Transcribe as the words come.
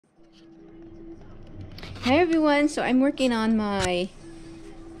Hi everyone, so I'm working on my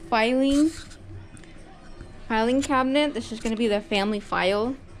filing cabinet. This is going to be the family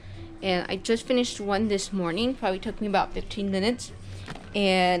file, and I just finished one this morning. Probably took me about 15 minutes,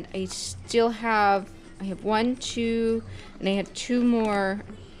 and I have 1, 2, and I had 2 more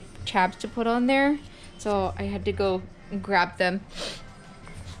tabs to put on there, so I had to go and grab them,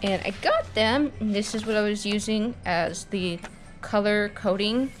 and I got them, and this is what I was using as the color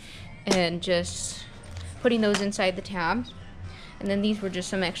coding and just putting those inside the tabs. And then these were just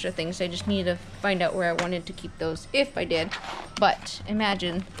some extra things. I just needed to find out where I wanted to keep those, if I did. But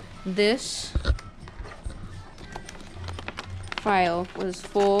imagine this file was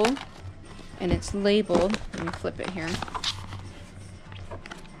full and it's labeled. Let me flip it here.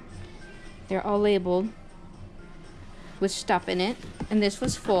 They're all labeled with stuff in it. And this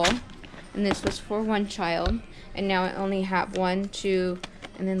was full, and this was for 1 child. And now I only have 1, 2,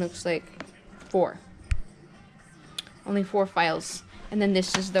 and then looks like 4. Only 4 files, and then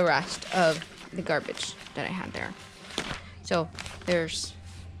this is the rest of the garbage that I had there. So there's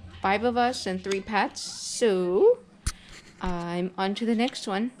 5 of us and 3 pets, so I'm on to the next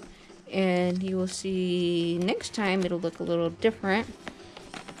one, and you will see next time it'll look a little different.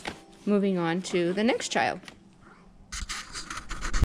 Moving on to the next child.